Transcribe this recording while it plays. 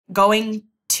going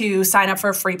to sign up for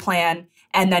a free plan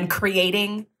and then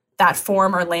creating that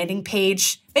form or landing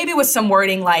page, maybe with some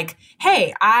wording like,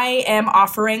 hey, I am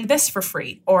offering this for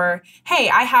free, or hey,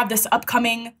 I have this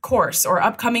upcoming course or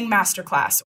upcoming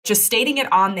masterclass, just stating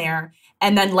it on there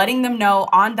and then letting them know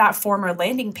on that form or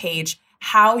landing page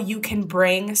how you can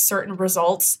bring certain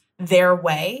results their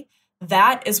way.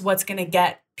 That is what's going to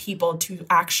get people to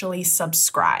actually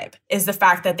subscribe, is the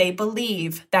fact that they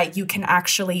believe that you can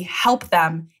actually help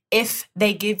them if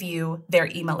they give you their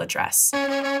email address.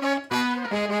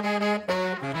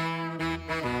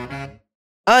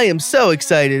 I am so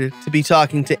excited to be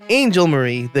talking to Angel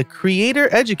Marie, the creator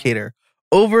educator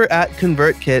over at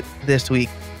ConvertKit this week.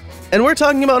 And we're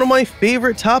talking about one of my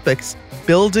favorite topics,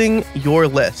 building your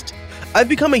list. I've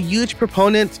become a huge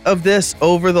proponent of this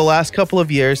over the last couple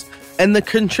of years, and the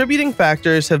contributing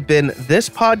factors have been this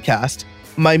podcast,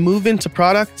 my move into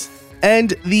products,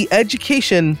 and the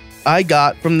education I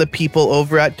got from the people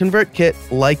over at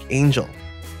ConvertKit like Angel.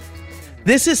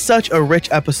 This is such a rich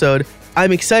episode.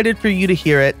 I'm excited for you to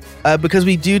hear it because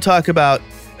we do talk about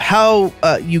how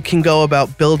you can go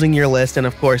about building your list and,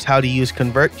 of course, how to use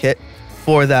ConvertKit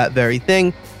for that very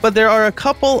thing. But there are a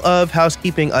couple of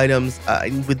housekeeping items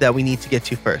that we need to get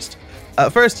to first.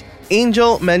 First,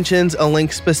 Angel mentions a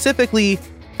link specifically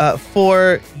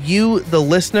for you, the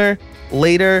listener,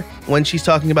 later when she's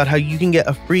talking about how you can get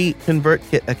a free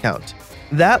ConvertKit account.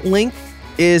 That link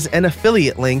is an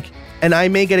affiliate link, and I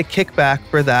may get a kickback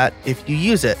for that if you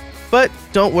use it. But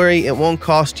don't worry, it won't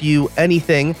cost you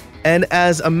anything. And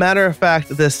as a matter of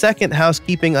fact, the second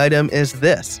housekeeping item is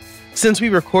this. Since we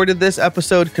recorded this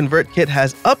episode, ConvertKit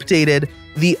has updated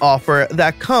the offer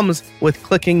that comes with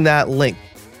clicking that link.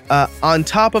 On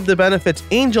top of the benefits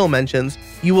Angel mentions,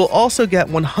 you will also get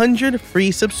 100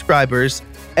 free subscribers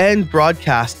and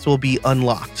broadcasts will be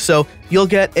unlocked. So you'll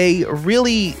get a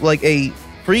really a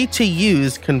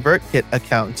free-to-use ConvertKit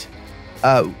account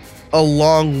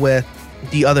along with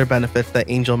the other benefits that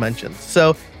Angel mentions.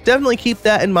 So definitely keep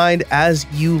that in mind as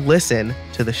you listen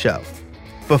to the show.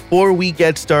 Before we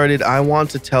get started, I want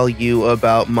to tell you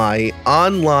about my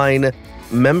online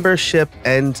membership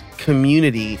and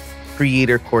community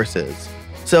creator courses.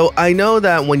 So I know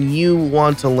that when you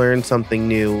want to learn something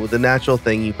new, the natural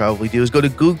thing you probably do is go to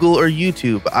Google or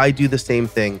YouTube. I do the same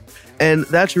thing. And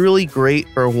that's really great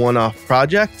for one-off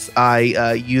projects.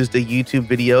 I used a YouTube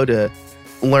video to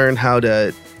learn how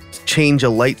to change a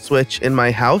light switch in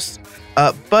my house.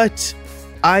 But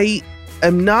I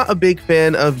am not a big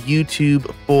fan of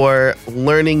YouTube for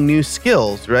learning new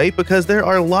skills, right? Because there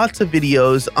are lots of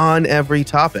videos on every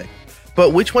topic.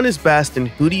 But which one is best and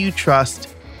who do you trust?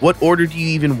 What order do you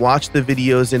even watch the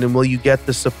videos in, and will you get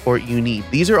the support you need?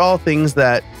 These are all things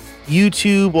that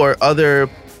YouTube or other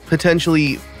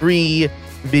potentially free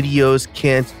videos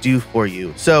can't do for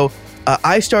you. So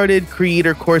I started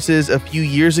creator courses a few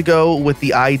years ago with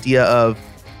the idea of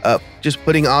just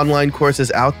putting online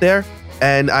courses out there,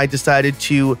 and I decided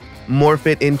to morph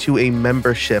it into a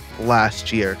membership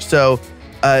last year. So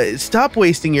stop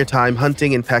wasting your time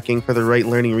hunting and pecking for the right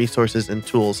learning resources and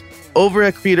tools. Over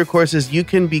at Creator Courses, you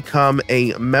can become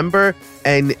a member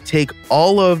and take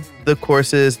all of the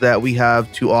courses that we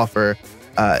have to offer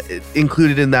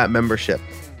included in that membership.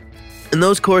 And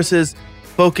those courses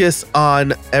focus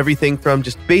on everything from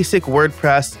just basic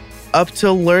WordPress up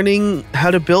to learning how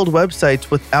to build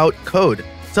websites without code,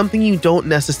 something you don't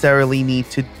necessarily need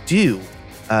to do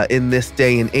in this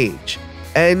day and age.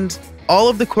 And all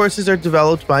of the courses are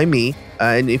developed by me.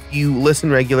 And if you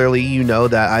listen regularly, you know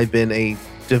that I've been a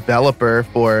developer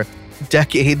for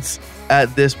decades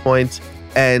at this point.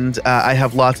 And I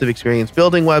have lots of experience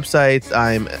building websites.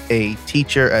 I'm a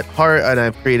teacher at heart, and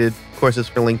I've created courses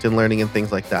for LinkedIn Learning and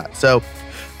things like that. So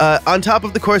on top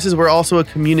of the courses, we're also a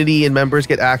community, and members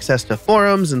get access to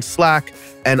forums and Slack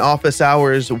and office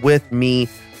hours with me.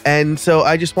 And so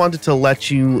I just wanted to let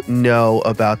you know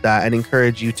about that and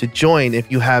encourage you to join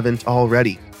if you haven't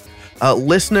already.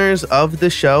 Listeners of the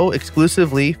show,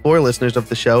 exclusively for listeners of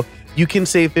the show, you can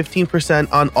save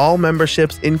 15% on all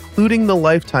memberships, including the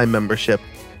lifetime membership.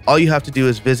 All you have to do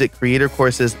is visit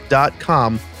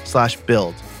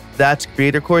creatorcourses.com/build. That's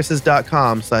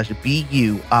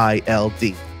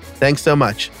creatorcourses.com/BUILD. Thanks so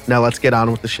much. Now let's get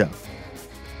on with the show.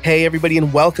 Hey, everybody,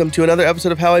 and welcome to another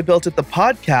episode of How I Built It, the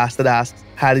podcast that asks,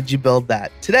 how did you build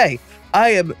that? Today, I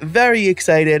am very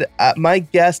excited. My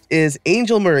guest is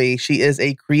Angel Marie. She is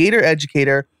a creator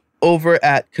educator over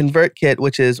at ConvertKit,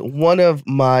 which is one of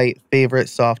my favorite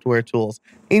software tools.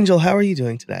 Angel, how are you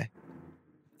doing today?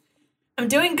 I'm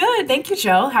doing good. Thank you,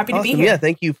 Joe. Happy to be here. Yeah,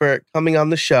 thank you for coming on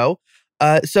the show.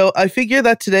 So I figure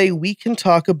that today we can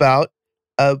talk about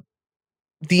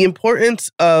the importance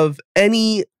of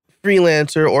any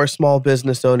freelancer or small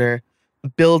business owner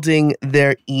building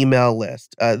their email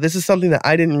list. This is something that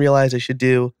I didn't realize I should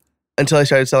do until I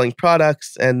started selling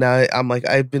products. And now I'm like,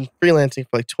 I've been freelancing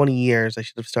for like 20 years. I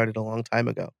should have started a long time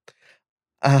ago.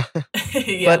 Uh,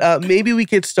 Yep. but maybe we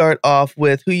could start off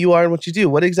with who you are and what you do.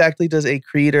 What exactly does a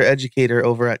creator educator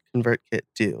over at ConvertKit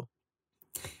do?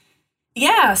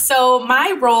 Yeah, so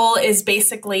my role is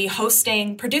basically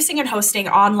producing and hosting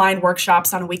online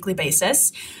workshops on a weekly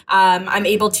basis. I'm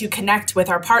able to connect with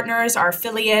our partners, our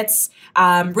affiliates,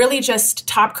 really just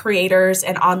top creators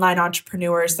and online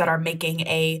entrepreneurs that are making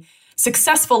a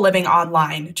successful living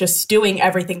online, just doing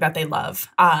everything that they love.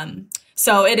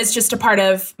 So it is just a part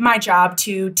of my job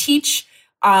to teach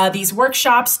these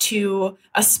workshops to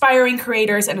aspiring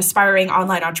creators and aspiring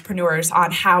online entrepreneurs on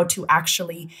how to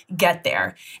actually get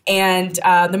there. And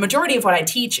the majority of what I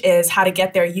teach is how to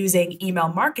get there using email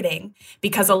marketing,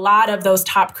 because a lot of those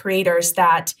top creators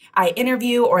that I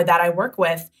interview or that I work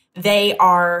with, they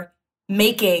are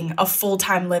making a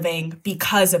full-time living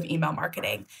because of email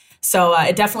marketing. So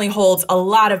it definitely holds a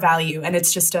lot of value, and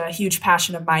it's just a huge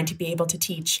passion of mine to be able to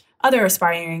teach other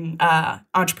aspiring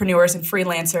entrepreneurs and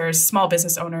freelancers, small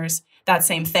business owners, that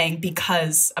same thing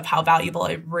because of how valuable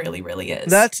it really, really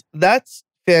is. That's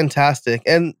fantastic.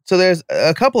 And so there's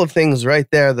a couple of things right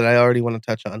there that I already want to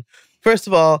touch on. First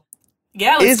of all,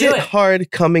 is it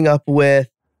hard coming up with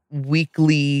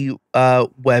weekly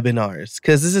webinars?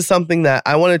 Because this is something that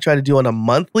I want to try to do on a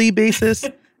monthly basis.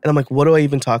 And I'm like, what do I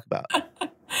even talk about?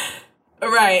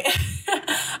 Right.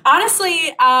 Honestly,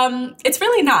 it's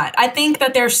really not. I think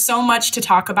that there's so much to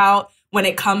talk about when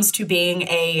it comes to being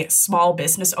a small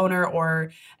business owner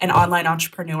or an online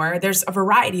entrepreneur. There's a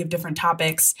variety of different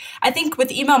topics. I think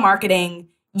with email marketing,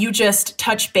 you just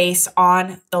touch base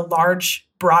on the large,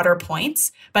 broader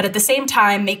points, but at the same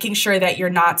time, making sure that you're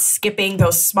not skipping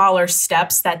those smaller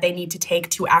steps that they need to take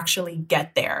to actually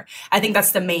get there. I think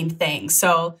that's the main thing.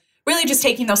 So really just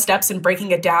taking those steps and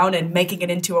breaking it down and making it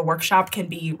into a workshop can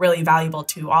be really valuable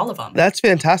to all of them. That's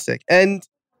fantastic. And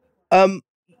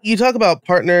you talk about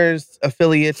partners,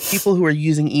 affiliates, people who are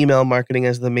using email marketing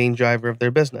as the main driver of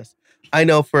their business. I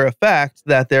know for a fact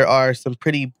that there are some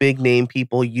pretty big name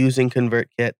people using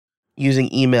ConvertKit,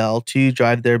 using email to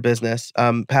drive their business.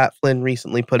 Pat Flynn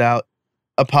recently put out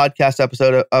a podcast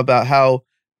episode about how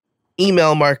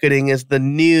email marketing is the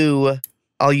new,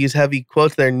 I'll use heavy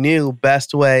quotes there, new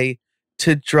best way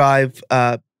to drive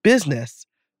business.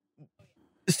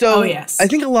 So yes. I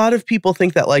think a lot of people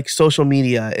think that like social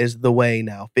media is the way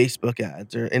now, Facebook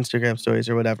ads or Instagram stories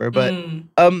or whatever. But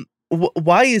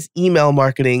why is email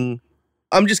marketing,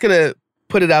 I'm just going to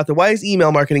put it out there, why is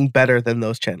email marketing better than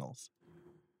those channels?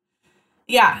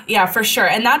 Yeah, for sure.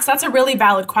 And that's a really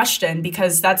valid question,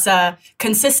 because that's a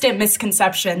consistent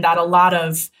misconception that a lot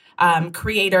of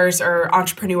creators or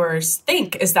entrepreneurs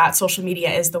think, is that social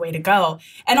media is the way to go.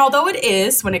 And although it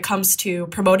is, when it comes to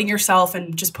promoting yourself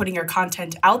and just putting your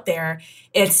content out there,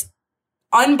 it's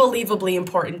unbelievably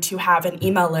important to have an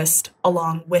email list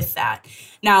along with that.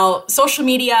 Now, social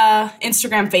media,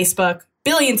 Instagram, Facebook,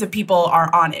 billions of people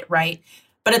are on it, right?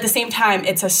 But at the same time,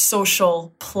 it's a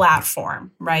social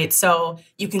platform, right? So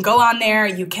you can go on there,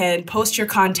 you can post your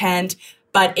content,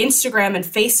 but Instagram and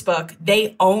Facebook,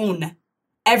 they own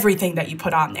everything that you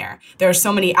put on there. There are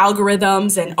so many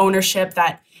algorithms and ownership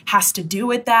that has to do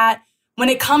with that. When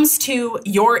it comes to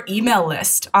your email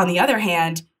list, on the other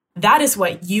hand, that is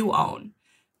what you own,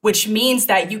 which means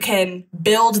that you can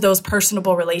build those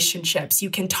personable relationships. You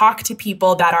can talk to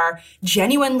people that are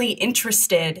genuinely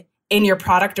interested in your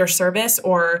product or service,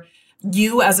 or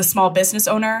you as a small business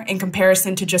owner, in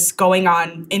comparison to just going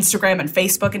on Instagram and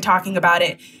Facebook and talking about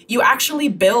it. You actually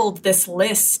build this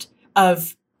list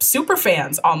of super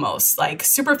fans, almost like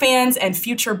super fans and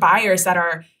future buyers that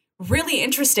are really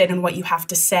interested in what you have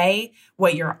to say,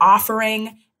 what you're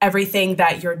offering, everything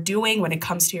that you're doing when it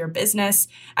comes to your business.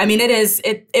 I mean,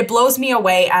 it blows me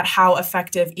away at how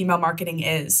effective email marketing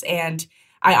is. And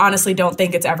I honestly don't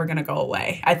think it's ever going to go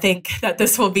away. I think that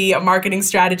this will be a marketing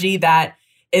strategy that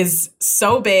is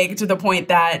so big to the point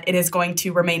that it is going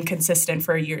to remain consistent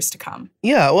for years to come.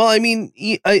 Yeah, well, I mean,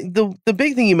 the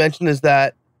big thing you mentioned is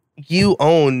that you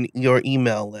own your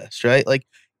email list, right? Like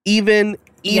even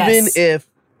Yes. if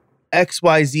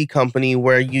XYZ company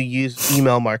where you use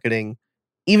email marketing,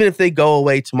 even if they go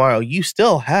away tomorrow, you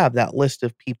still have that list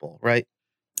of people, right?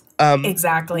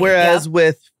 Exactly. Whereas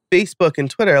with Facebook and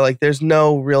Twitter, like there's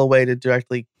no real way to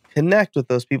directly connect with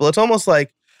those people. It's almost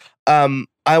like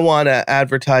I want to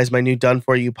advertise my new Done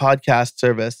For You podcast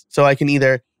service. So I can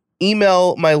either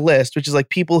email my list, which is like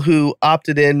people who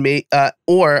opted in,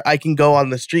 or I can go on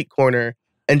the street corner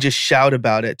and just shout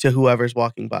about it to whoever's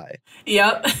walking by.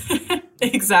 Yep.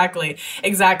 Exactly.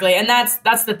 And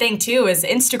that's the thing too, is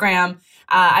Instagram.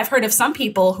 I've heard of some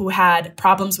people who had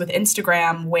problems with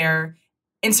Instagram where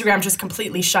Instagram just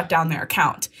completely shut down their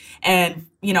account. And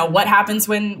what happens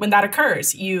when that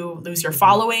occurs? You lose your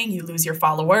following, you lose your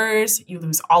followers, you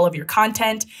lose all of your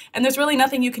content, and there's really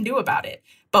nothing you can do about it.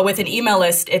 But with an email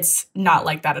list, it's not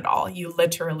like that at all. You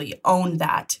literally own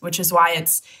that, which is why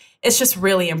it's just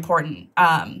really important.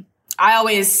 I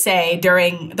always say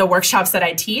during the workshops that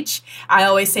I teach, I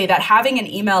always say that having an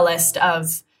email list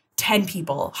of 10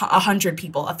 people, 100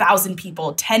 people, 1,000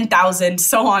 people, 10,000,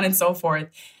 so on and so forth,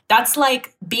 that's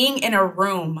like being in a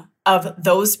room of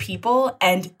those people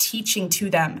and teaching to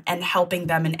them and helping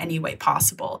them in any way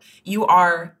possible. You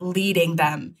are leading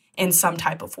them in some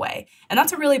type of way. And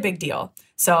that's a really big deal.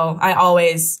 So I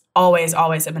always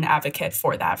am an advocate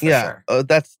for that, for sure. Oh,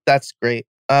 that's great.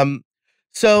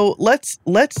 So let's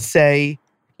say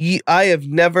I have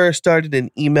never started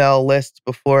an email list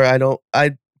before.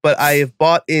 But I have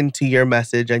bought into your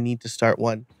message. I need to start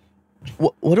one.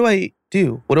 What do I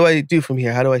do? What do I do from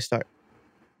here? How do I start?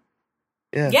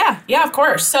 Yeah, of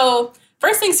course. So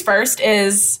first things first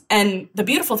is, and the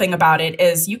beautiful thing about it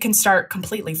is you can start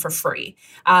completely for free.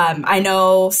 I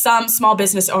know some small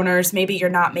business owners, maybe you're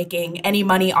not making any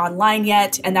money online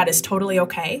yet, and that is totally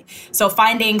okay. So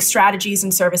finding strategies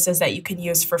and services that you can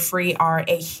use for free are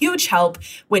a huge help,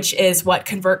 which is what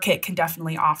ConvertKit can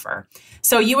definitely offer.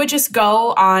 So you would just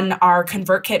go on our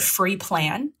ConvertKit free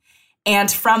plan,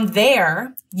 and from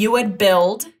there, you would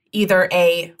build either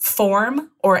a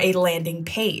form or a landing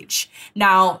page.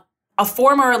 Now, a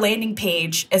form or a landing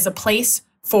page is a place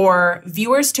for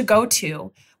viewers to go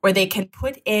to where they can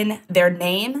put in their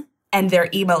name and their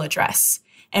email address.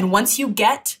 And once you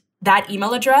get that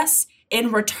email address,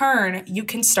 in return, you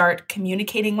can start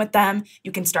communicating with them.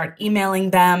 You can start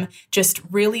emailing them, just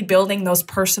really building those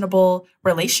personable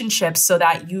relationships so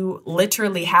that you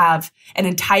literally have an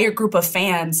entire group of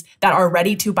fans that are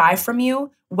ready to buy from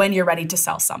you when you're ready to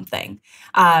sell something.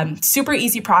 Super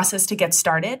easy process to get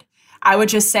started. I would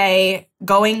just say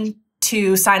going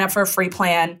to sign up for a free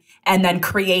plan and then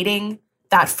creating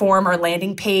that form or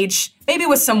landing page, maybe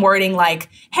with some wording like,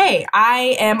 hey,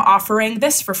 I am offering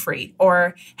this for free,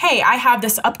 or hey, I have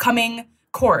this upcoming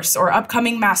course or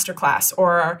upcoming masterclass,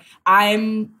 or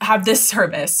I have this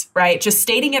service, right? Just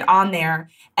stating it on there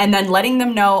and then letting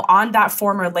them know on that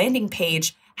form or landing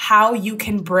page how you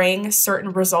can bring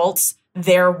certain results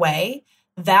their way.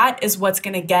 That is what's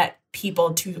going to get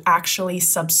people to actually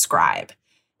subscribe,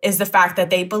 is the fact that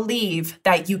they believe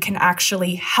that you can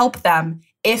actually help them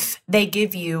if they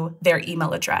give you their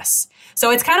email address. So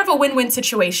it's kind of a win-win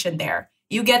situation there.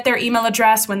 You get their email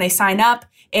address when they sign up.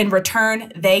 In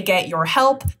return, they get your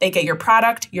help, they get your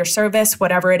product, your service,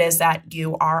 whatever it is that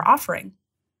you are offering.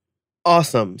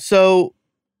 Awesome. So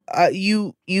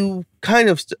you kind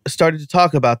of started to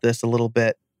talk about this a little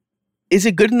bit. Is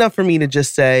it good enough for me to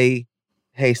just say,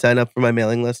 hey, sign up for my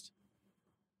mailing list?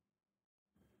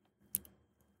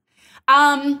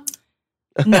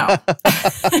 No.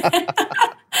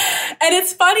 And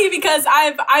it's funny because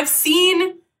I've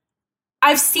seen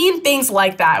things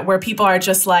like that where people are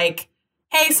just like,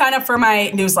 hey, sign up for my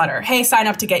newsletter. Hey, sign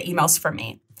up to get emails from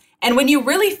me. And when you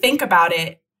really think about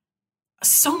it,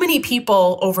 so many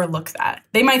people overlook that.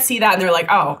 They might see that and they're like,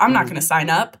 oh, I'm not going to sign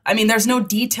up. I mean, there's no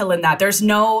detail in that. There's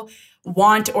no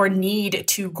want or need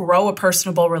to grow a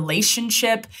personable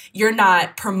relationship. You're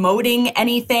not promoting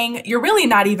anything. You're really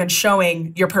not even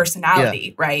showing your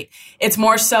personality, right? It's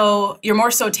more so, you're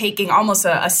more so taking almost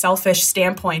a selfish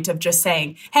standpoint of just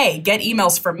saying, hey, get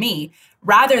emails from me,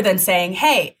 rather than saying,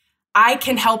 hey, I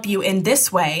can help you in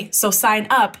this way. So sign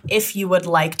up if you would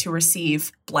like to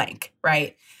receive blank,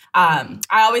 right? I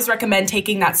always recommend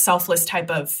taking that selfless type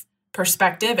of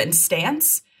perspective and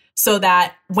stance so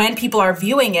that when people are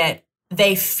viewing it,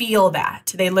 they feel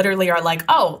that. They literally are like,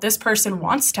 oh, this person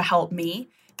wants to help me.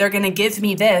 They're going to give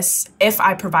me this if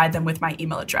I provide them with my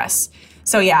email address.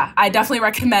 So yeah, I definitely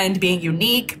recommend being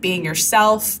unique, being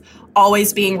yourself,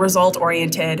 always being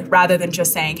result-oriented rather than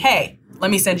just saying, hey,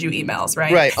 let me send you emails,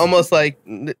 right? Right. Almost like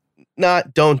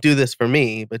not don't do this for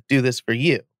me, but do this for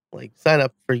you. Like sign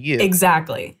up for you.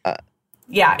 Exactly.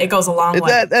 Yeah, it goes a long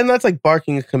way. And that's like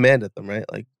barking a command at them, right?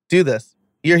 Like, do this.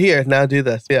 You're here, now do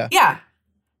this. Yeah. Yeah.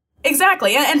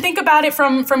 Exactly. And think about it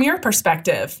from your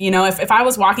perspective. You know, if I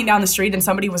was walking down the street and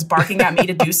somebody was barking at me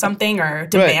to do something or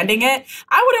demanding it,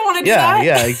 I wouldn't want to do that.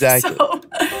 Yeah, exactly.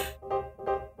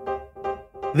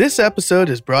 This episode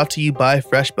is brought to you by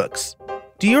FreshBooks.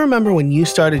 Do you remember when you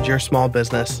started your small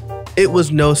business? It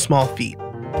was no small feat.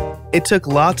 It took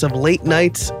lots of late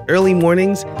nights, early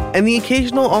mornings, and the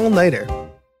occasional all-nighter.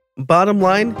 Bottom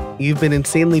line, you've been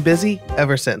insanely busy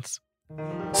ever since.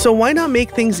 So why not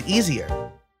make things easier?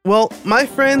 Well, my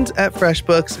friends at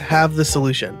FreshBooks have the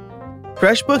solution.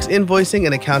 FreshBooks invoicing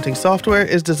and accounting software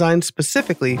is designed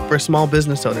specifically for small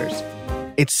business owners.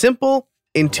 It's simple,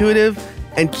 intuitive,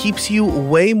 and keeps you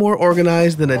way more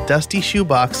organized than a dusty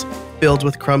shoebox filled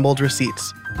with crumbled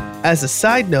receipts. As a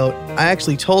side note, I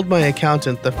actually told my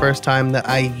accountant the first time that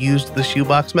I used the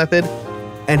shoebox method,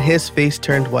 and his face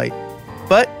turned white.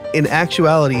 But in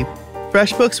actuality,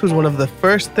 FreshBooks was one of the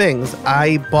first things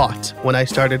I bought when I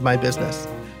started my business.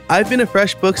 I've been a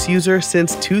FreshBooks user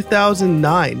since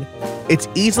 2009. It's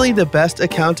easily the best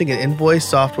accounting and invoice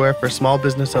software for small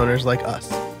business owners like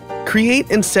us. Create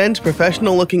and send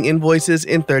professional-looking invoices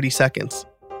in 30 seconds,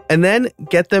 and then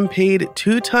get them paid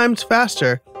 2 times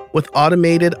faster with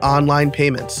automated online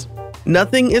payments.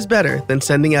 Nothing is better than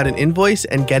sending out an invoice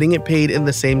and getting it paid in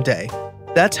the same day.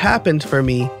 That's happened for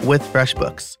me with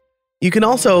FreshBooks. You can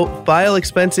also file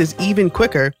expenses even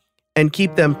quicker and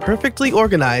keep them perfectly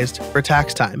organized for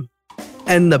tax time.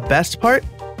 And the best part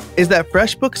is that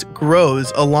FreshBooks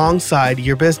grows alongside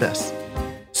your business.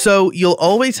 So you'll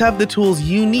always have the tools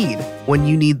you need when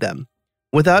you need them,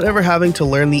 without ever having to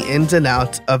learn the ins and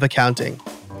outs of accounting.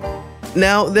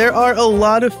 Now, there are a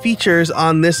lot of features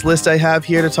on this list I have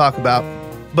here to talk about,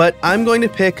 but I'm going to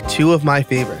pick 2 of my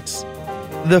favorites.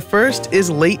 The first is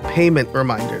late payment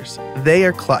reminders. They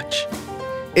are clutch.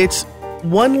 It's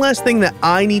one less thing that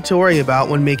I need to worry about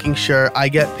when making sure I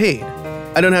get paid.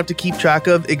 I don't have to keep track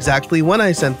of exactly when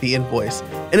I sent the invoice,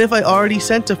 and if I already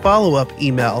sent a follow-up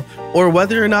email, or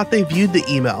whether or not they viewed the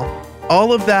email.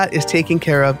 All of that is taken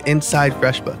care of inside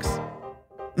FreshBooks.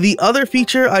 The other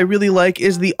feature I really like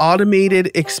is the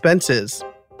automated expenses.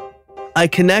 I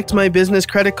connect my business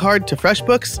credit card to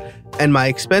FreshBooks, and my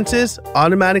expenses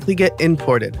automatically get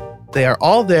imported. They are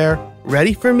all there,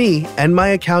 ready for me and my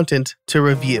accountant to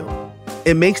review.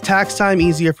 It makes tax time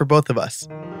easier for both of us.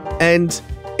 And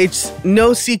it's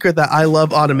no secret that I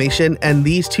love automation, and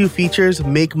these 2 features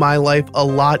make my life a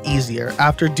lot easier.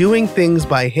 After doing things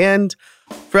by hand,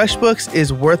 FreshBooks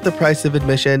is worth the price of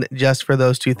admission just for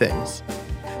those 2 things.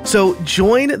 So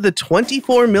join the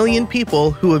 24 million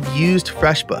people who have used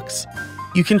FreshBooks.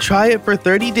 You can try it for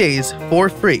 30 days for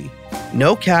free.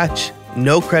 No catch,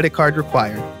 no credit card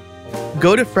required.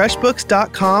 Go to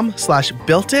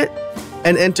freshbooks.com/builtit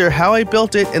and enter how I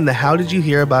built it in the How Did You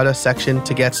Hear About Us section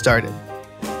to get started.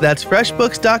 That's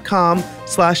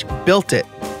freshbooks.com/builtit.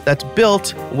 That's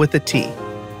built with a T.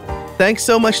 Thanks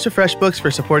so much to FreshBooks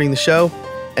for supporting the show.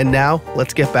 And now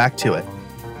let's get back to it.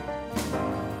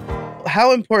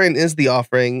 How important is the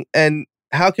offering, and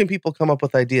how can people come up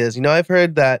with ideas? You know, I've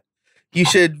heard that you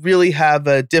should really have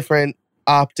a different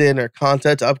opt-in or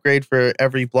content upgrade for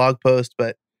every blog post,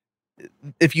 but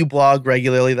if you blog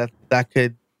regularly, that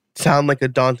could sound like a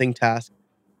daunting task.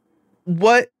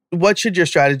 What should your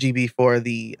strategy be for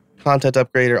the content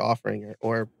upgrade or offering,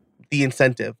 or the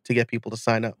incentive to get people to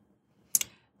sign up?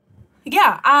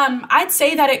 Yeah, I'd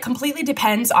say that it completely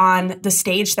depends on the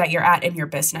stage that you're at in your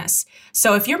business.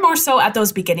 So if you're more so at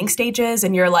those beginning stages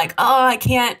and you're like, oh, I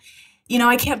can't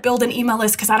build an email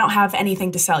list because I don't have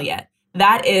anything to sell yet.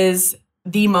 That's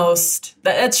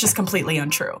just completely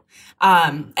untrue.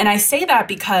 And I say that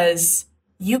because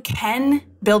you can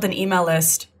build an email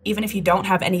list even if you don't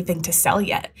have anything to sell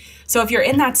yet. So if you're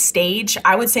in that stage,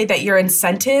 I would say that your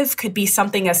incentive could be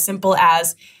something as simple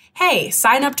as, hey,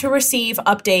 sign up to receive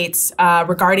updates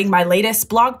regarding my latest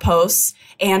blog posts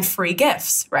and free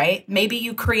gifts, right? Maybe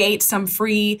you create some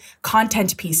free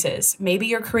content pieces. Maybe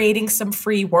you're creating some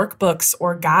free workbooks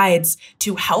or guides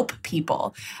to help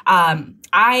people.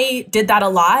 I did that a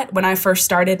lot when I first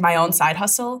started my own side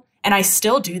hustle, and I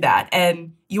still do that.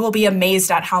 And you will be amazed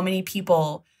at how many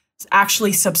people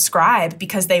actually subscribe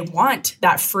because they want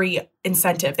that free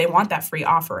incentive. They want that free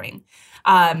offering.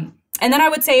 And then I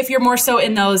would say if you're more so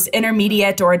in those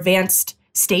intermediate or advanced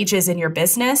stages in your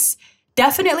business,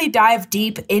 definitely dive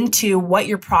deep into what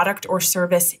your product or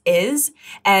service is,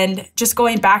 and just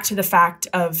going back to the fact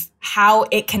of how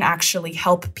it can actually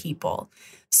help people.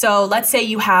 So let's say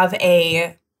you have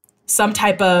some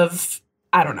type of,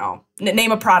 I don't know,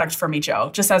 name a product for me, Joe,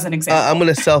 just as an example. I'm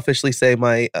going to selfishly say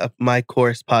my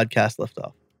course podcast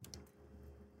Liftoff.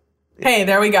 Hey,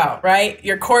 there we go, right?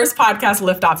 Your course podcast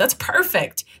Liftoff. That's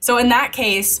perfect. So in that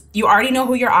case, you already know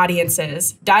who your audience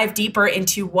is. Dive deeper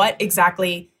into what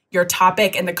exactly your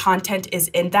topic and the content is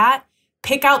in that.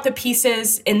 Pick out the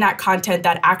pieces in that content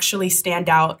that actually stand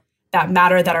out, that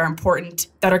matter, that are important,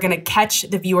 that are going to catch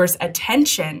the viewer's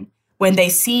attention when they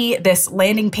see this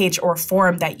landing page or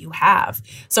form that you have.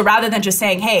 So rather than just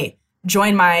saying, hey,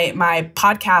 join my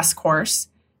podcast course,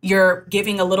 you're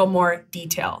giving a little more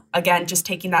detail. Again, just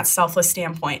taking that selfless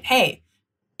standpoint. Hey,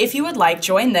 if you would like,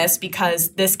 join this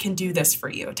because this can do this for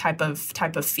you type of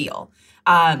feel.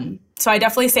 So I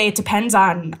definitely say it depends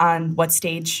on what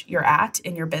stage you're at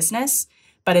in your business,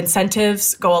 but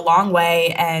incentives go a long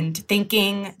way, and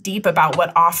thinking deep about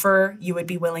what offer you would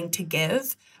be willing to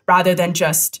give rather than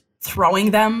just throwing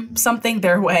them something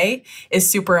their way is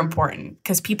super important,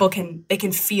 because people can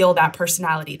feel that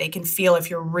personality. They can feel if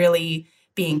you're really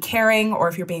being caring or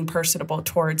if you're being personable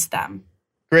towards them.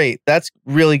 Great. That's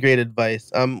really great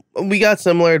advice. We got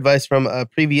similar advice from a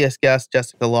previous guest,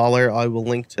 Jessica Lawler. I will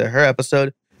link to her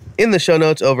episode in the show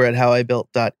notes over at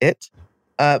howibuilt.it.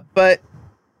 But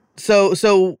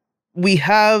so we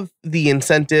have the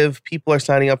incentive. People are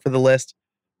signing up for the list.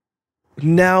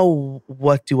 Now,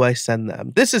 what do I send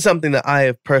them? This is something that I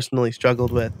have personally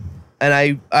struggled with.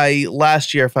 And I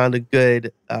last year found a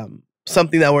good,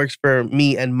 something that works for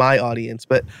me and my audience.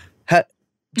 But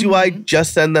do I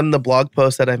just send them the blog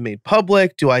post that I've made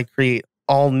public? Do I create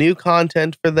all new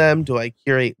content for them? Do I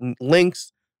curate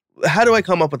links? How do I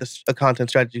come up with a content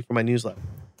strategy for my newsletter?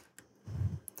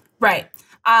 Right.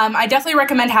 I definitely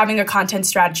recommend having a content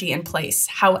strategy in place.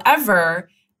 However,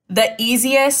 the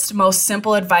easiest, most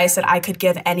simple advice that I could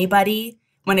give anybody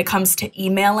when it comes to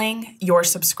emailing your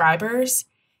subscribers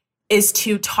is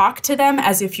to talk to them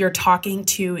as if you're talking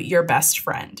to your best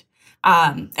friend.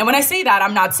 And when I say that,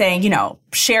 I'm not saying,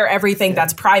 share everything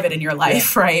that's private in your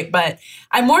life, right? But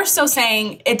I'm more so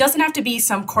saying it doesn't have to be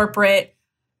some corporate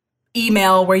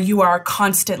email where you are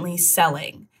constantly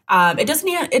selling. It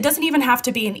doesn't even have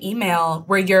to be an email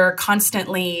where you're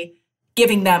constantly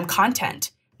giving them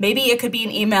content. Maybe it could be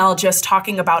an email just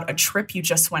talking about a trip you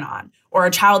just went on, or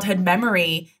a childhood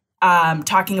memory,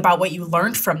 talking about what you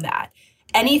learned from that.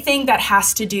 Anything that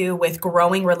has to do with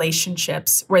growing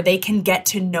relationships where they can get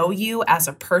to know you as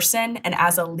a person and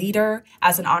as a leader,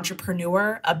 as an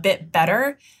entrepreneur a bit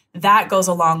better, that goes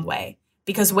a long way.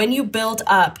 Because when you build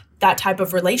up that type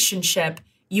of relationship,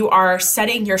 you are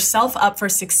setting yourself up for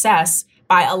success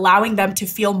by allowing them to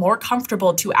feel more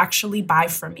comfortable to actually buy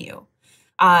from you.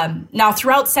 Now,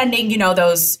 throughout sending,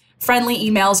 those friendly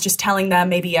emails, just telling them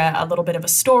maybe a little bit of a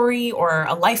story or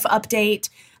a life update,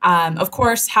 of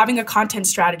course, having a content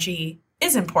strategy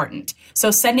is important. So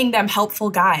sending them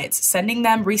helpful guides, sending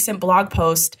them recent blog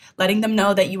posts, letting them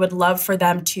know that you would love for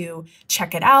them to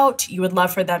check it out. You would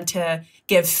love for them to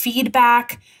give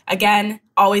feedback. Again,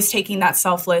 always taking that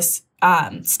selfless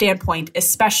standpoint,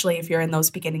 especially if you're in those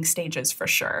beginning stages, for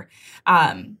sure.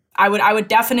 I would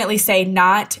definitely say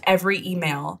not every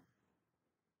email.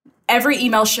 Every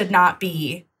email should not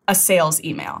be a sales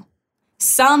email.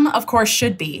 Some, of course,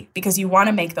 should be, because you want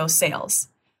to make those sales,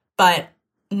 but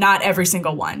not every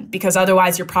single one, because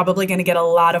otherwise you're probably going to get a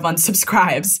lot of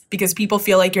unsubscribes because people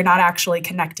feel like you're not actually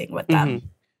connecting with them. Mm-hmm.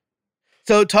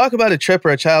 So talk about a trip or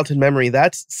a childhood memory.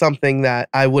 That's something that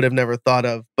I would have never thought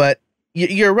of, but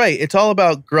you're right. It's all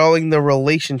about growing the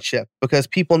relationship, because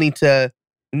people need to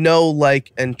know,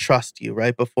 like, and trust you,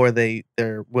 right? Before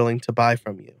they're willing to buy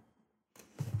from you.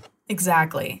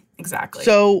 Exactly.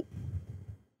 So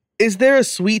is there a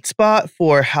sweet spot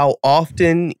for how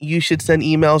often you should send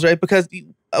emails, right? Because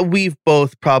we've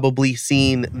both probably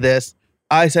seen this.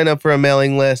 I sign up for a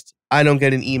mailing list. I don't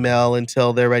get an email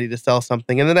until they're ready to sell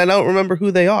something. And then I don't remember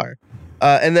who they are.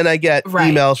 And then I get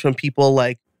emails from people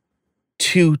like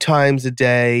 2 times a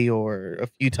day or a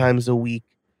few times a week.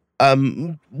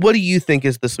 What do you think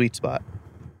is the sweet spot?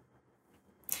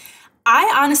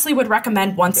 I honestly would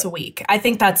recommend once a week. I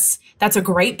think that's a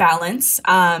great balance.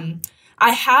 I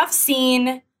have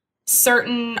seen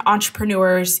certain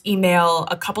entrepreneurs email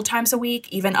a couple times a week,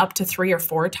 even up to 3 or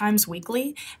 4 times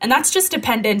weekly. And that's just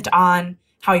dependent on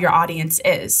how your audience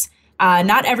is.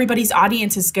 Not everybody's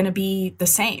audience is going to be the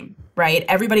same, right?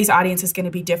 Everybody's audience is going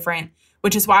to be different,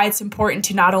 which is why it's important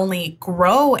to not only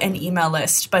grow an email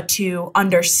list, but to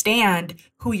understand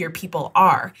who your people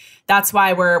are. That's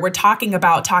why we're talking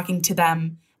to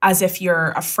them as if you're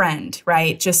a friend,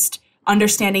 right? Just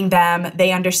understanding them,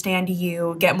 they understand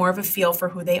you, get more of a feel for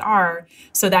who they are,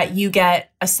 so that you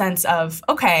get a sense of,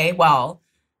 okay, well,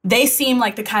 they seem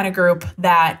like the kind of group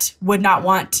that would not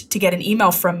want to get an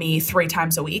email from me 3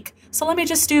 times a week. So let me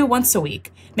just do once a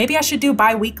week. Maybe I should do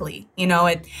bi-weekly.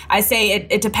 I say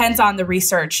it depends on the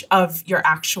research of your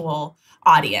actual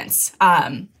audience.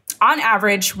 On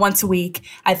average, once a week,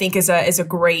 I think is a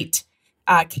great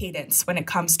cadence when it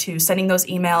comes to sending those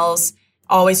emails,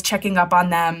 always checking up on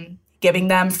them, giving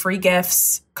them free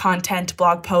gifts, content,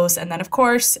 blog posts, and then of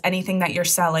course, anything that you're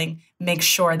selling, make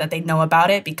sure that they know about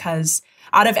it, because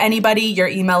out of anybody, your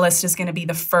email list is going to be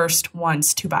the first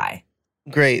ones to buy.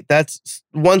 Great. That's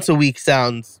once a week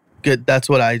sounds good. That's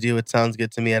what I do. It sounds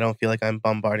good to me. I don't feel like I'm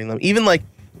bombarding them. Even like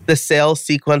the sales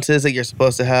sequences that you're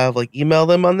supposed to have, like email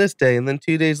them on this day and then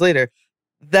 2 days later.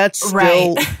 That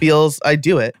still feels, I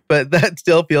do it, but that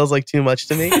still feels like too much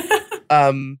to me.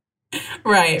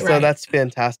 So that's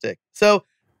fantastic. So,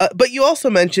 but you also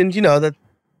mentioned, that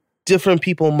different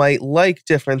people might like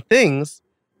different things.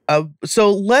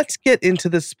 So let's get into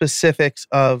the specifics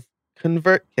of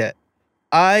ConvertKit.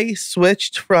 I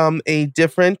switched from a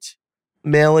different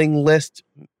mailing list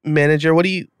manager.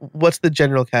 What's the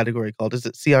general category called? Is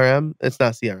it CRM? It's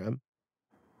not CRM.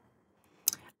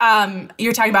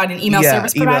 You're talking about an email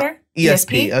service provider?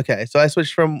 ESP. Okay. So I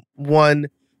switched from one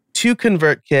to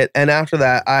ConvertKit. And after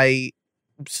that, I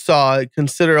saw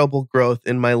considerable growth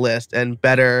in my list and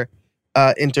better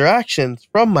interactions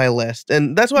from my list.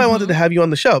 And that's why I wanted to have you on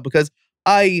the show, because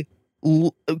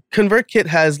ConvertKit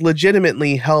has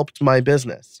legitimately helped my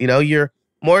business. You're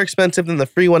more expensive than the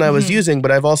free one I was using,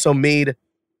 but I've also made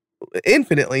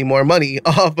infinitely more money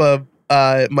off of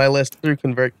my list through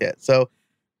ConvertKit. So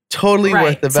totally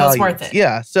worth the value. So it's worth it.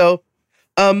 Yeah. So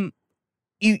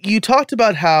you talked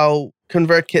about how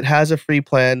ConvertKit has a free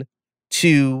plan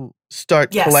to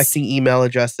start collecting email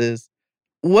addresses.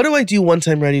 What do I do once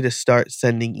I'm ready to start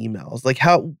sending emails? Like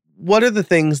what are the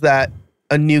things that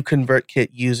a new ConvertKit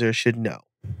user should know?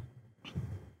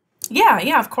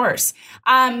 Yeah, of course.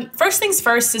 First things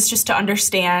first is just to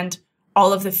understand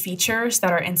all of the features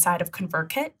that are inside of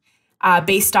ConvertKit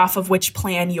based off of which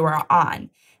plan you are on.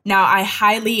 Now, I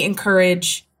highly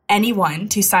encourage anyone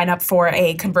to sign up for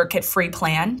a ConvertKit free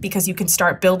plan, because you can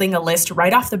start building a list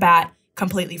right off the bat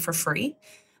completely for free.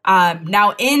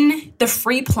 Now, in the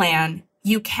free plan,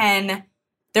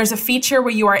 there's a feature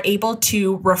where you are able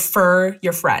to refer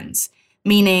your friends,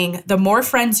 meaning the more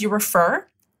friends you refer,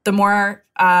 the more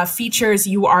features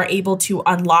you are able to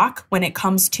unlock when it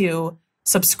comes to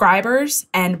subscribers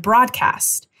and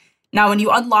broadcast. Now, when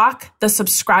you unlock the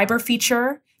subscriber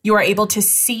feature, you are able to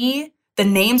see the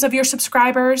names of your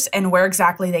subscribers and where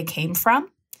exactly they came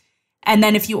from. And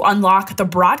then if you unlock the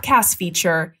broadcast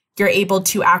feature, you're able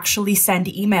to actually send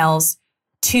emails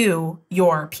to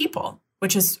your people,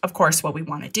 which is, of course, what we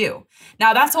want to do.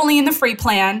 Now, that's only in the free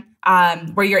plan,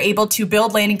 where you're able to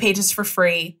build landing pages for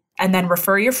free and then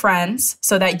refer your friends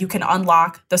so that you can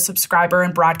unlock the subscriber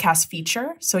and broadcast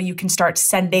feature so you can start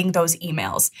sending those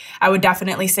emails. I would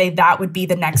definitely say that would be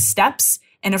the next steps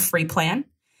in a free plan.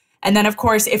 And then, of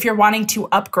course, if you're wanting to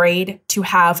upgrade to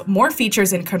have more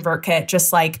features in ConvertKit,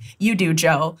 just like you do,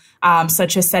 Joe,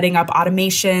 such as setting up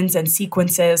automations and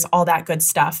sequences, all that good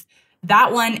stuff,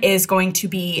 that one is going to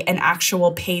be an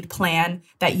actual paid plan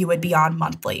that you would be on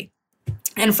monthly.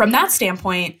 And from that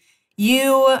standpoint,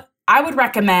 I would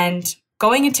recommend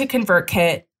going into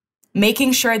ConvertKit,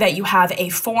 making sure that you have a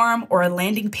form or a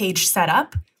landing page set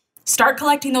up, start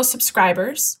collecting those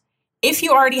subscribers. If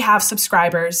you already have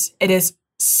subscribers, it is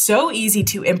so easy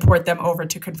to import them over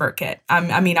to ConvertKit.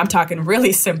 I'm talking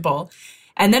really simple.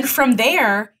 And then from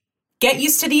there, get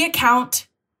used to the account,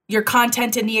 your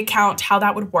content in the account, how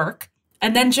that would work,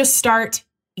 and then just start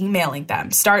emailing them.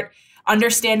 Start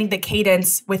understanding the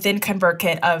cadence within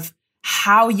ConvertKit of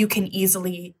how you can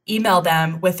easily email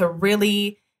them with a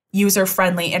really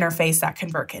user-friendly interface that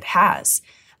ConvertKit has.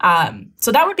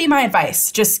 So that would be my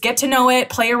advice. Just get to know it,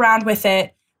 play around with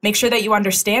it, make sure that you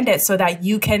understand it so that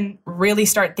you can really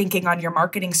start thinking on your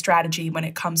marketing strategy when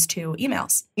it comes to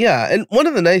emails. Yeah. And one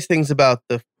of the nice things about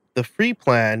the free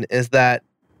plan is that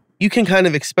you can kind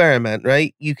of experiment,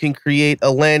 right? You can create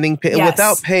a landing page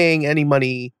without paying any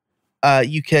money.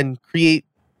 You can create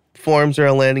forms or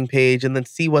a landing page and then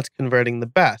see what's converting the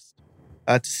best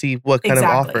to see what kind of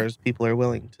offers people are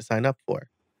willing to sign up for.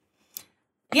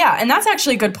 Yeah. And that's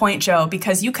actually a good point, Joe,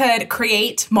 because you could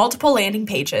create multiple landing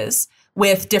pages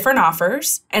with different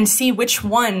offers and see which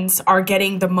ones are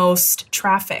getting the most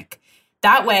traffic.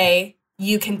 That way,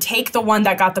 you can take the one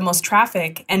that got the most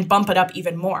traffic and bump it up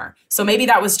even more. So maybe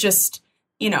that was just,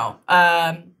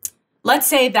 let's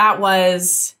say that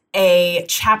was a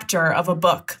chapter of a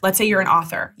book. Let's say you're an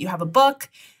author. You have a book,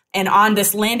 and on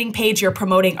this landing page, you're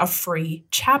promoting a free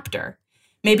chapter.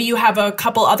 Maybe you have a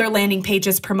couple other landing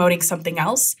pages promoting something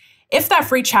else. If that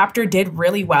free chapter did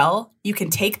really well, you can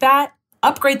take that,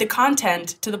 upgrade the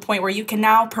content to the point where you can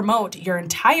now promote your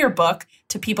entire book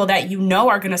to people that you know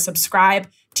are going to subscribe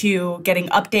to getting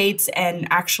updates and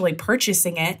actually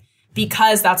purchasing it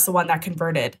because that's the one that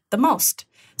converted the most.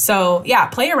 So yeah,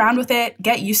 play around with it,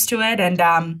 get used to it,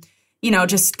 and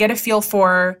just get a feel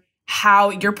for how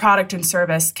your product and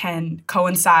service can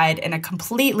coincide in a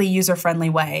completely user-friendly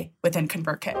way within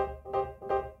ConvertKit.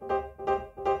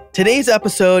 Today's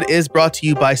episode is brought to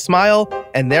you by Smile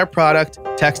and their product,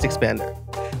 Text Expander.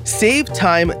 Save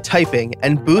time typing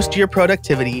and boost your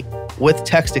productivity with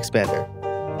Text Expander.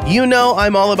 You know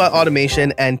I'm all about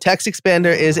automation, and Text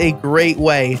Expander is a great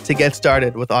way to get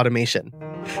started with automation.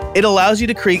 It allows you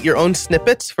to create your own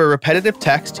snippets for repetitive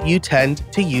text you tend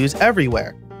to use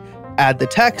everywhere. Add the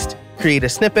text, create a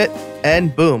snippet,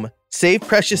 and boom, save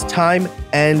precious time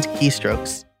and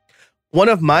keystrokes. One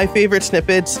of my favorite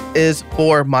snippets is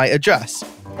for my address.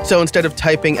 So instead of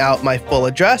typing out my full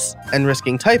address and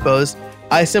risking typos,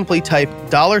 I simply type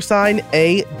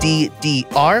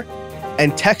 $ADDR,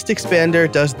 and Text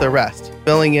Expander does the rest,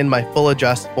 filling in my full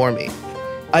address for me.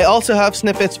 I also have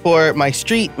snippets for my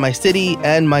street, my city,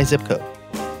 and my zip code.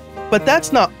 But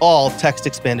that's not all Text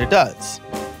Expander does.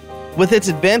 With its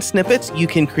advanced snippets, you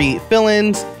can create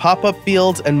fill-ins, pop-up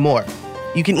fields, and more.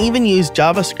 You can even use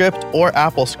JavaScript or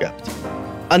AppleScript.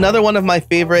 Another one of my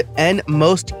favorite and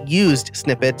most used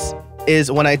snippets is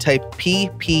when I type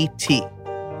PPT.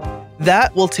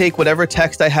 That will take whatever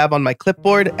text I have on my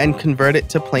clipboard and convert it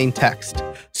to plain text.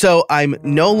 So I'm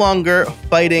no longer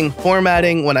fighting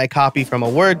formatting when I copy from a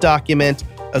Word document,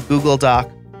 a Google Doc,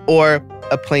 or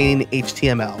a plain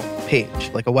HTML page,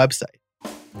 like a website.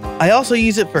 I also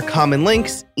use it for common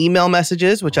links, email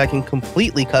messages, which I can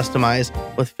completely customize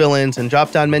with fill-ins and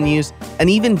drop-down menus, and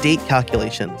even date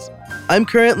calculations. I'm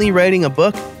currently writing a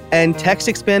book, and Text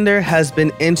Expander has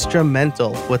been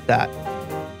instrumental with that.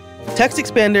 Text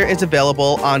Expander is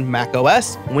available on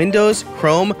macOS, Windows,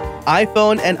 Chrome,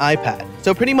 iPhone, and iPad,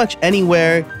 so pretty much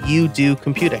anywhere you do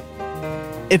computing.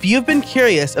 If you've been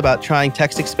curious about trying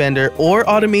Text Expander or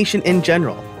automation in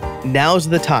general, now's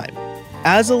the time.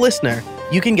 As a listener,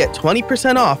 you can get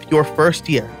 20% off your first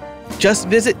year. Just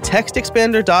visit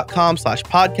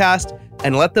textexpander.com/podcast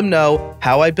and let them know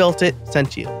how I built it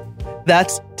sent you.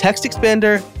 That's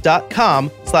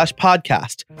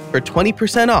textexpander.com/podcast for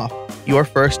 20% off your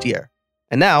first year.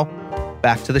 And now,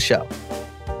 back to the show.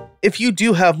 If you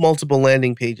do have multiple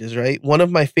landing pages, right? One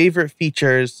of my favorite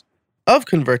features of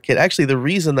ConvertKit, actually the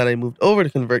reason that I moved over to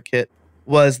ConvertKit,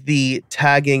 was the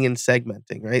tagging and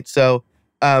segmenting, right? So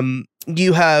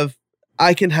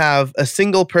I can have a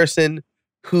single person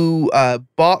who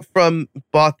bought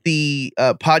the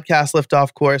podcast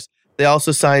liftoff course. They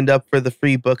also signed up for the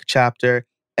free book chapter.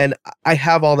 And I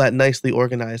have all that nicely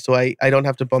organized. So I don't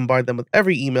have to bombard them with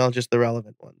every email, just the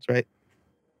relevant ones, right?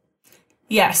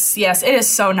 Yes, it is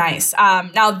so nice.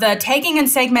 Now, the tagging and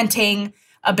segmenting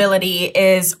ability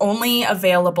is only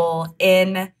available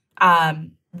in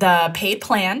the paid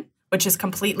plan, which is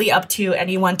completely up to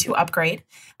anyone to upgrade.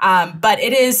 But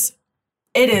it is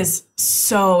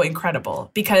so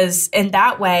incredible because in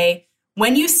that way,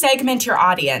 when you segment your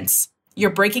audience, you're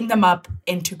breaking them up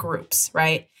into groups,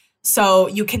 right? So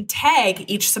you can tag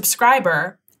each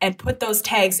subscriber and put those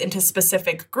tags into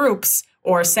specific groups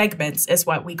or segments is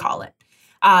what we call it.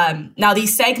 Now,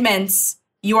 these segments,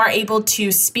 you are able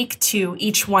to speak to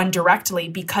each one directly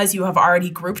because you have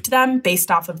already grouped them based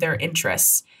off of their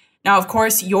interests. Now, of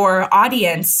course, your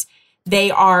audience, they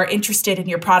are interested in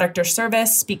your product or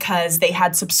service because they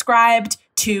had subscribed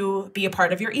to be a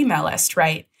part of your email list,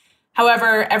 right?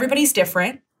 However, everybody's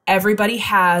different. Everybody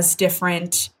has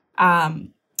different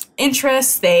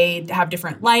interests. They have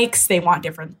different likes. They want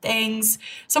different things.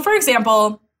 So, for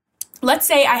example, let's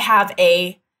say I have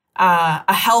a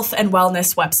health and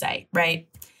wellness website, right?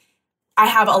 I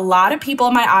have a lot of people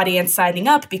in my audience signing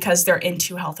up because they're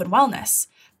into health and wellness.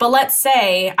 But let's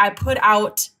say I put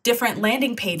out different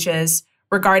landing pages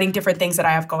regarding different things that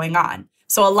I have going on.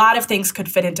 So a lot of things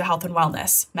could fit into health and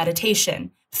wellness: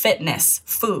 meditation, fitness,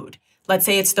 food. Let's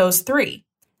say it's those three.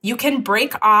 You can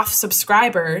break off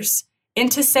subscribers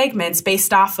into segments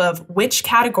based off of which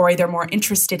category they're more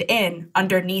interested in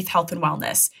underneath health and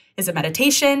wellness. Is it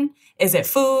meditation? Is it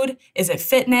food? Is it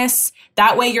fitness?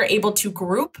 That way you're able to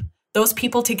group those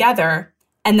people together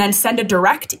and then send a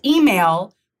direct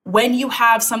email when you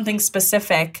have something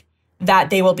specific that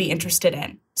they will be interested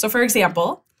in. So for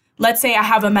example, let's say I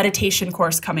have a meditation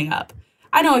course coming up.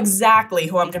 I know exactly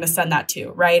who I'm going to send that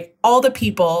to, right? All the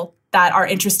people that are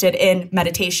interested in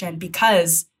meditation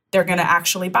because they're going to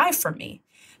actually buy from me.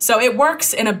 So it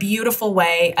works in a beautiful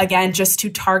way, again, just to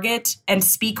target and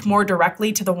speak more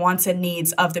directly to the wants and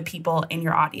needs of the people in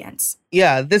your audience.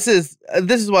 Yeah, this is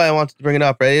why I wanted to bring it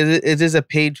up, right? It is a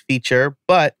paid feature,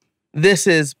 but this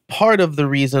is part of the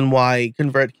reason why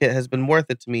ConvertKit has been worth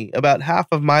it to me. About half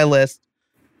of my list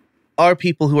are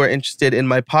people who are interested in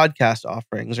my podcast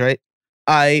offerings, right?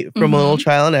 from a little Mm-hmm.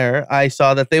 trial and error, I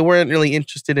saw that they weren't really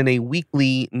interested in a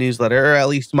weekly newsletter, or at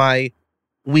least my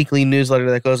weekly newsletter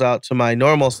that goes out to my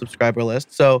normal subscriber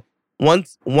list. So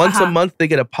once a Uh-huh. month, they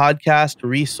get a podcast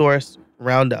resource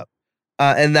roundup,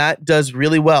 and that does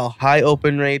really well. High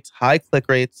open rates, high click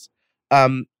rates.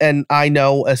 And I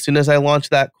know as soon as I launch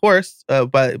that course,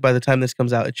 by the time this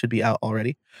comes out, it should be out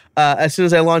already. As soon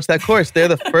as I launch that course, they're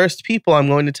the first people I'm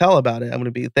going to tell about it. I'm going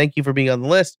to be, thank you for being on the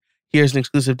list. Here's an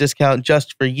exclusive discount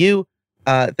just for you.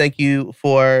 Thank you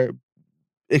for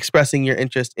expressing your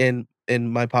interest in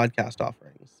my podcast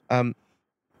offerings.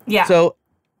 Yeah. So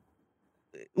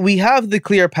we have the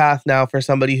clear path now for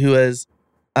somebody who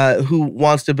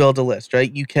wants to build a list,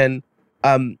 right? You can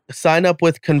sign up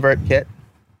with ConvertKit.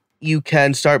 You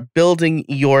can start building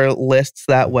your lists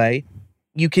that way.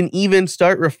 You can even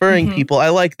start referring Mm-hmm. people. I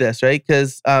like this, right?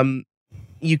 Because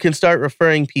you can start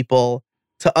referring people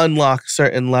to unlock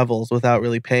certain levels without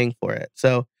really paying for it.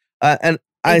 So, and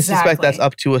I suspect that's Exactly.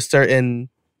 up to a certain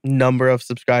number of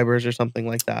subscribers or something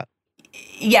like that.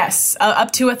 Yes,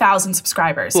 up to 1,000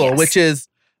 subscribers. Cool. Yes. Which is,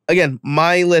 again,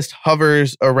 my list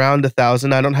hovers around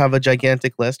 1,000. I don't have a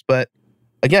gigantic list, but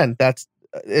again, it's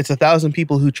 1,000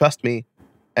 people who trust me.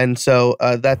 And so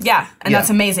that's that's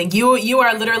amazing. You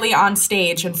are literally on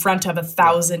stage in front of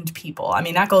 1,000 people. I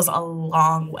mean, that goes a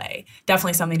long way.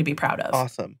 Definitely something to be proud of.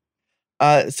 Awesome.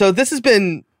 So this has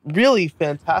been really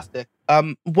fantastic.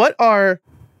 I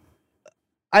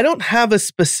don't have a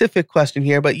specific question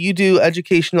here, but you do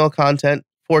educational content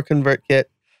for ConvertKit.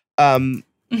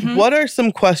 What are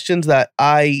some questions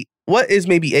what is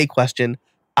maybe a question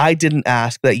I didn't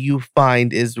ask that you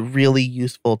find is really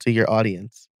useful to your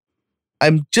audience?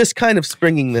 I'm just kind of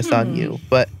springing this on you,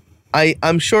 but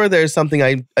I'm sure there's something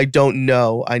I don't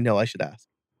know I know I should ask.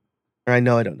 Or I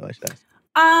know I don't know I should ask.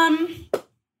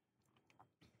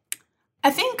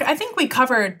 I think we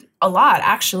covered a lot,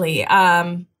 actually.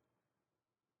 I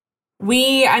know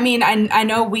we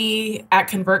at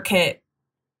ConvertKit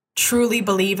truly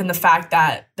believe in the fact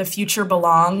that the future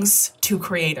belongs to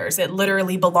creators. It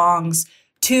literally belongs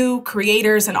to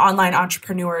creators and online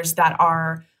entrepreneurs that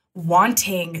are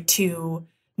wanting to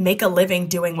make a living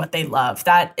doing what they love.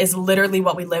 That is literally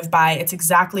what we live by. It's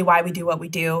exactly why we do what we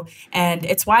do. And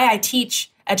it's why I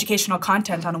teach educational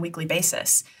content on a weekly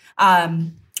basis.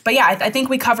 But yeah, I think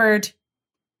we covered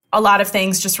a lot of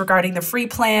things just regarding the free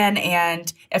plan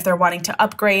and if they're wanting to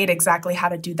upgrade, exactly how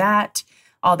to do that,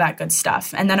 all that good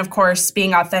stuff. And then, of course,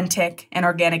 being authentic and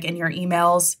organic in your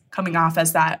emails, coming off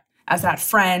as that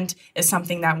friend is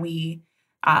something that we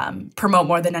promote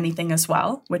more than anything as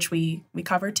well, which we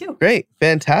cover too. Great.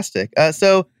 Fantastic.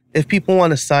 So if people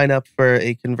want to sign up for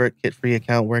a ConvertKit free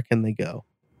account, where can they go?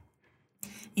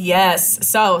 Yes.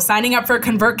 So signing up for a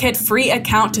ConvertKit free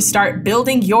account to start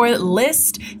building your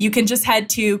list, you can just head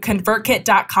to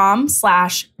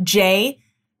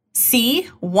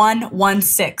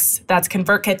convertkit.com/JC116. That's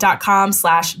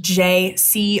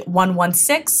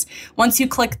convertkit.com/JC116. Once you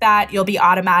click that, you'll be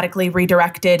automatically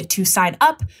redirected to sign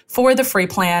up for the free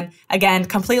plan. Again,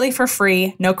 completely for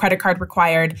free, no credit card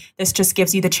required. This just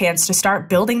gives you the chance to start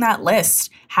building that list.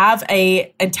 Have an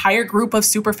entire group of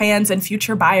super fans and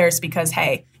future buyers because,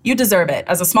 hey, you deserve it.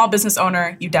 As a small business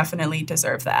owner, you definitely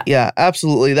deserve that. Yeah,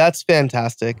 absolutely. That's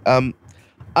fantastic. Angel,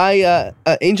 I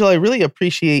really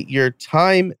appreciate your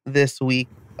time this week,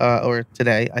 or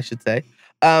today, I should say.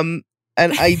 But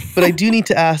I do need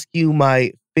to ask you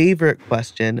my favorite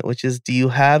question, which is, do you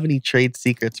have any trade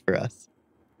secrets for us?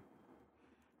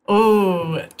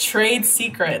 Ooh, trade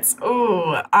secrets.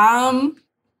 Ooh,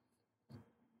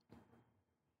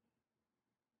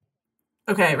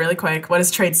 okay, really quick. What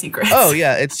is trade secrets? Oh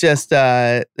yeah, it's just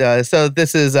so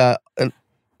this is I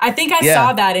think I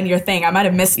saw that in your thing. I might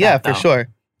have missed that. Yeah, for sure.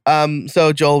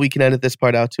 So Joel, we can edit this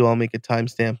part out too. I'll make a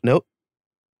timestamp note.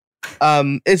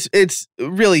 It's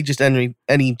really just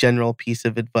any general piece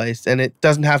of advice, and it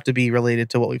doesn't have to be related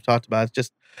to what we've talked about. It's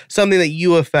just something that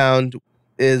you have found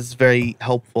is very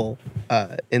helpful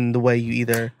in the way you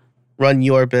either run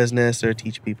your business or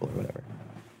teach people or whatever.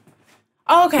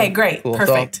 Oh, okay, great. Cool.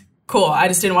 Perfect. Cool. I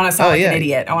just didn't want to sound like an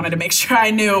idiot. I wanted to make sure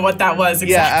I knew what that was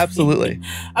exactly. Yeah, absolutely.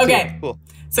 Okay. Cool.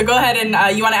 So go ahead and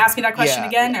you want to ask me that question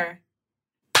again? Or?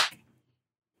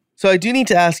 So I do need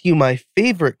to ask you my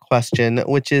favorite question,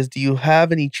 which is, do you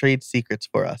have any trade secrets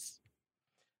for us?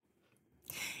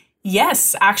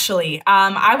 Yes, actually.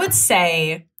 I would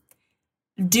say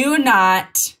do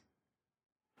not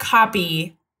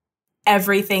copy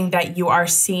everything that you are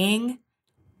seeing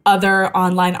other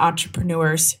online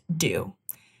entrepreneurs do.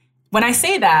 When I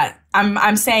say that,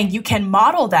 I'm saying you can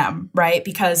model them, right?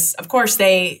 Because of course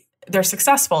they they're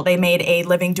successful. They made a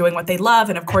living doing what they love.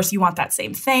 And of course, you want that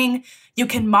same thing. You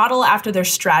can model after their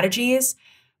strategies.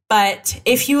 But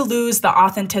if you lose the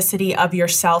authenticity of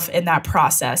yourself in that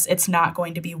process, it's not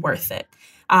going to be worth it.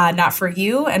 Not for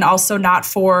you, and also not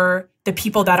for the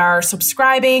people that are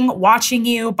subscribing, watching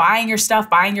you, buying your stuff,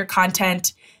 buying your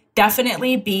content.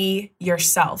 Definitely be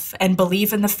yourself and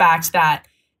believe in the fact that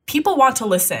people want to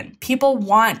listen. People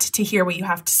want to hear what you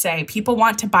have to say. People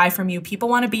want to buy from you. People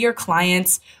want to be your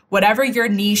clients. Whatever your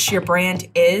niche, your brand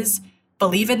is,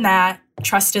 believe in that,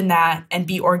 trust in that, and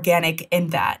be organic in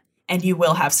that, and you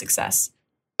will have success.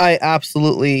 I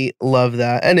absolutely love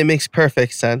that. And it makes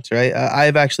perfect sense, right?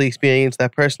 I've actually experienced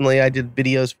that personally. I did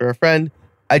videos for a friend.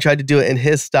 I tried to do it in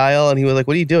his style, and he was like,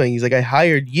 "What are you doing?" He's like, "I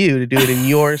hired you to do it in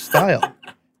your style."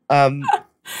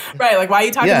 Right. Like, why are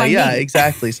you talking like me? Yeah,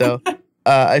 exactly. So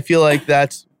I feel like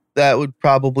that would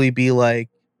probably be like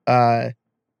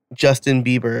Justin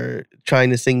Bieber trying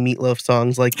to sing Meatloaf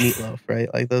songs like Meatloaf,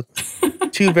 right? Like those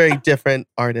two very different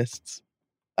artists.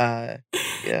 Yeah.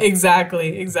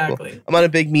 Exactly. Cool. I'm on a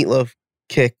big Meatloaf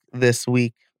kick this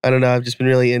week. I don't know. I've just been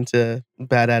really into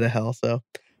Bad Outta Hell. So,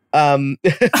 I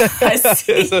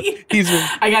see. So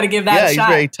I got to give that a shot. Yeah, he's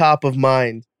very top of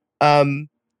mind.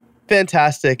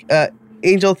 Fantastic.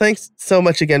 Angel, thanks so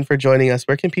much again for joining us.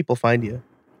 Where can people find you?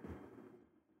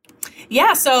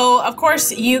 Yeah, so of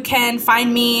course you can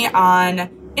find me on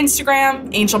Instagram,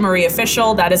 Angel Marie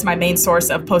Official. That is my main source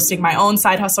of posting my own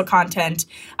side hustle content.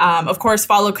 Of course,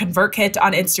 follow ConvertKit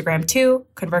on Instagram too,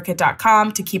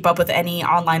 ConvertKit.com, to keep up with any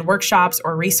online workshops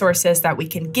or resources that we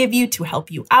can give you to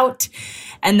help you out.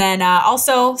 And then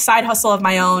also, side hustle of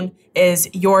my own is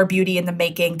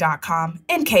yourbeautyinthemaking.com,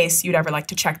 in case you'd ever like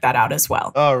to check that out as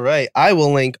well. All right. I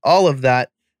will link all of that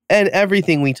and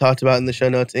everything we talked about in the show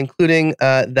notes, including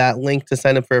that link to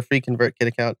sign up for a free ConvertKit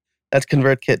account. That's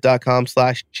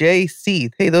convertkit.com/JC.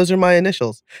 Hey, those are my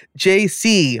initials.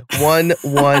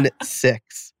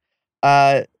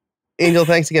 JC116. Angel,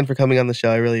 thanks again for coming on the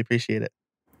show. I really appreciate it.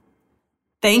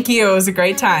 Thank you. It was a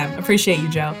great time. Appreciate you,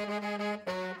 Joe.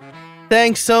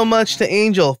 Thanks so much to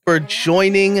Angel for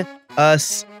joining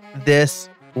us this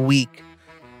week.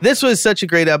 This was such a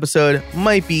great episode.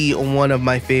 Might be one of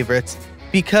my favorites,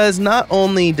 because not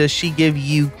only does she give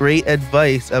you great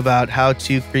advice about how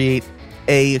to create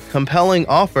a compelling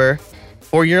offer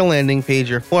for your landing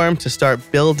page or form to start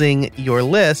building your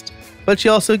list, but she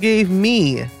also gave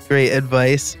me great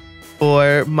advice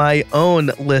for my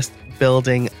own list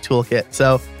building toolkit.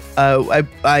 So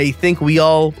I think we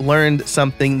all learned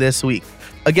something this week.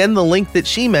 Again, the link that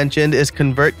she mentioned is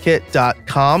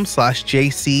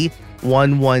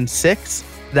convertkit.com/JC116.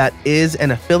 That is an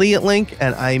affiliate link,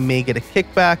 and I may get a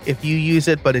kickback if you use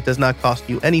it, but it does not cost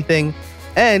you anything.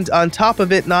 And on top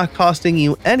of it not costing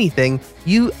you anything,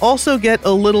 you also get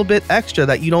a little bit extra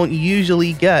that you don't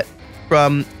usually get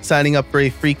from signing up for a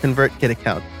free ConvertKit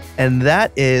account. And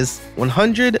that is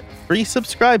 100 free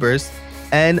subscribers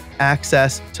and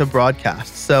access to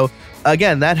broadcasts. So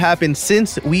again, that happened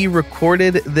since we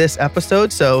recorded this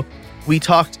episode. So we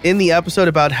talked in the episode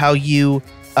about how you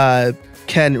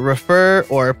can refer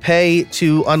or pay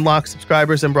to unlock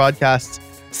subscribers and broadcasts.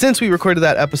 Since we recorded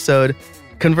that episode,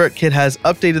 ConvertKit has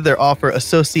updated their offer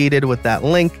associated with that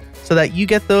link so that you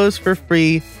get those for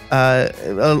free, a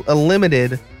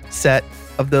limited set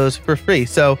of those for free.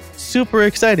 So super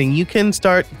exciting. You can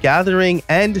start gathering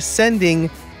and sending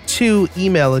to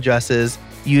email addresses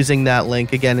using that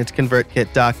link. Again, it's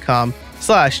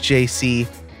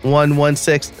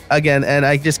convertkit.com/JC116. Again, and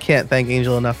I just can't thank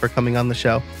Angel enough for coming on the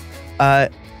show.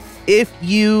 If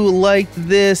you liked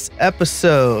this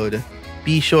episode,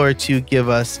 be sure to give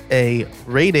us a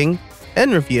rating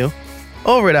and review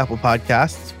over at Apple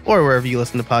Podcasts or wherever you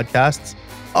listen to podcasts.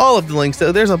 All of the links,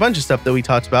 there's a bunch of stuff that we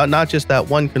talked about, not just that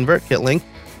one ConvertKit link.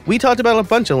 We talked about a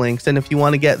bunch of links, and if you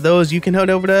want to get those, you can head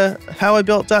over to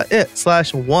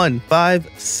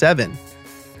howibuilt.it/157.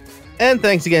 And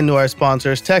thanks again to our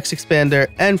sponsors, TextExpander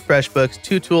and FreshBooks,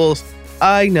 two tools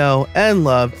I know and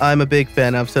love. I'm a big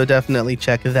fan of, so definitely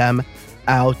check them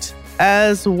out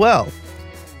as well.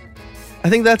 I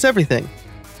think that's everything.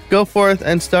 Go forth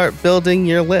and start building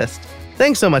your list.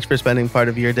 Thanks so much for spending part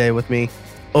of your day with me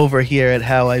over here at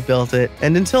How I Built It.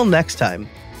 And until next time,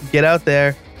 get out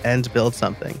there and build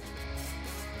something.